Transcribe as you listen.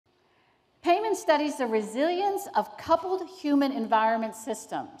Peyman studies the resilience of coupled human environment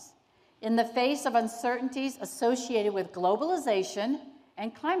systems in the face of uncertainties associated with globalization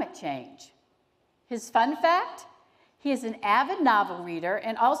and climate change. His fun fact? He is an avid novel reader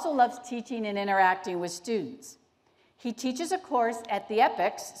and also loves teaching and interacting with students. He teaches a course at the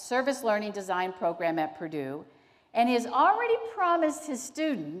EPICS Service Learning Design program at Purdue, and he has already promised his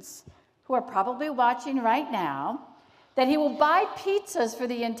students, who are probably watching right now, that he will buy pizzas for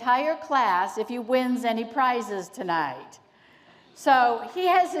the entire class if he wins any prizes tonight. So he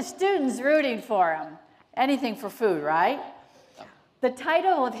has his students rooting for him. Anything for food, right? The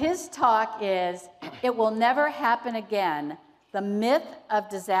title of his talk is, "It Will Never Happen Again, The Myth of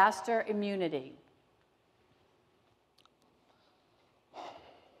Disaster Immunity."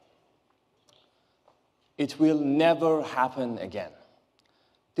 It will never happen again.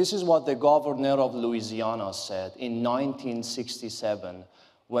 This is what the governor of Louisiana said in 1967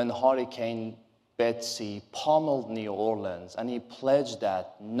 when Hurricane Betsy pummeled New Orleans, and he pledged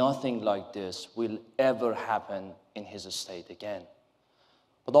that nothing like this will ever happen in his state again.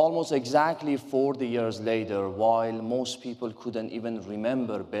 But almost exactly 40 years later, while most people couldn't even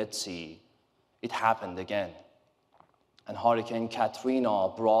remember Betsy, it happened again. And Hurricane Katrina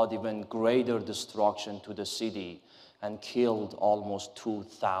brought even greater destruction to the city and killed almost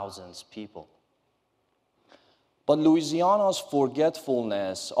 2,000 people. But Louisiana's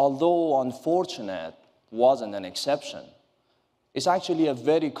forgetfulness, although unfortunate, wasn't an exception. It's actually a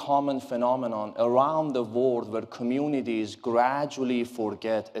very common phenomenon around the world where communities gradually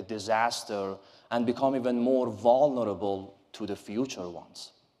forget a disaster and become even more vulnerable to the future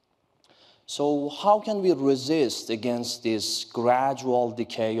ones. So how can we resist against this gradual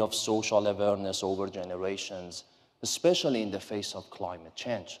decay of social awareness over generations, especially in the face of climate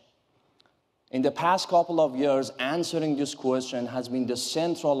change? In the past couple of years, answering this question has been the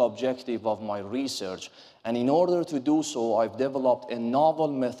central objective of my research, and in order to do so, I've developed a novel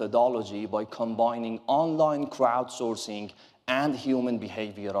methodology by combining online crowdsourcing and human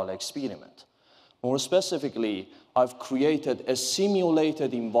behavioral experiment. More specifically, I've created a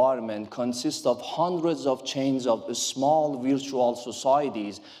simulated environment consisting of hundreds of chains of small virtual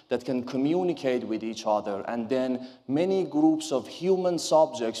societies that can communicate with each other, and then many groups of human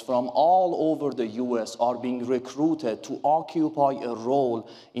subjects from all over the US are being recruited to occupy a role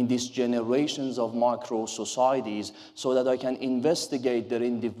in these generations of micro societies so that I can investigate their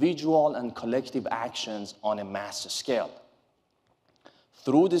individual and collective actions on a mass scale.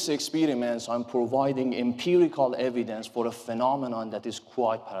 Through these experiments, I'm providing empirical evidence for a phenomenon that is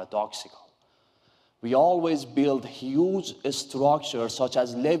quite paradoxical. We always build huge structures such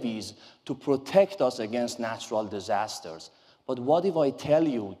as levees to protect us against natural disasters. But what if I tell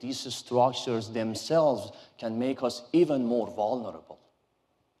you these structures themselves can make us even more vulnerable?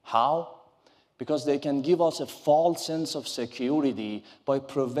 How? Because they can give us a false sense of security by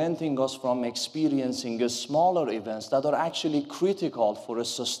preventing us from experiencing smaller events that are actually critical for a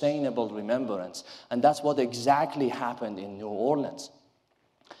sustainable remembrance. And that's what exactly happened in New Orleans.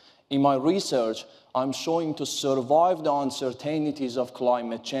 In my research, I'm showing to survive the uncertainties of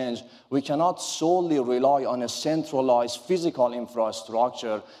climate change, we cannot solely rely on a centralized physical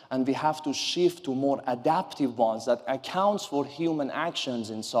infrastructure, and we have to shift to more adaptive ones that accounts for human actions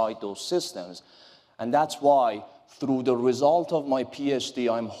inside those systems. And that's why, through the result of my PhD,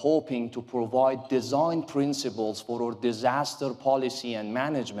 I'm hoping to provide design principles for our disaster policy and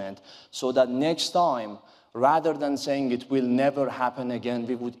management so that next time, rather than saying it will never happen again,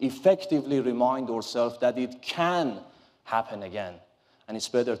 we would effectively remind ourselves that it can happen again. And it's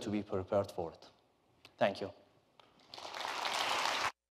better to be prepared for it. Thank you.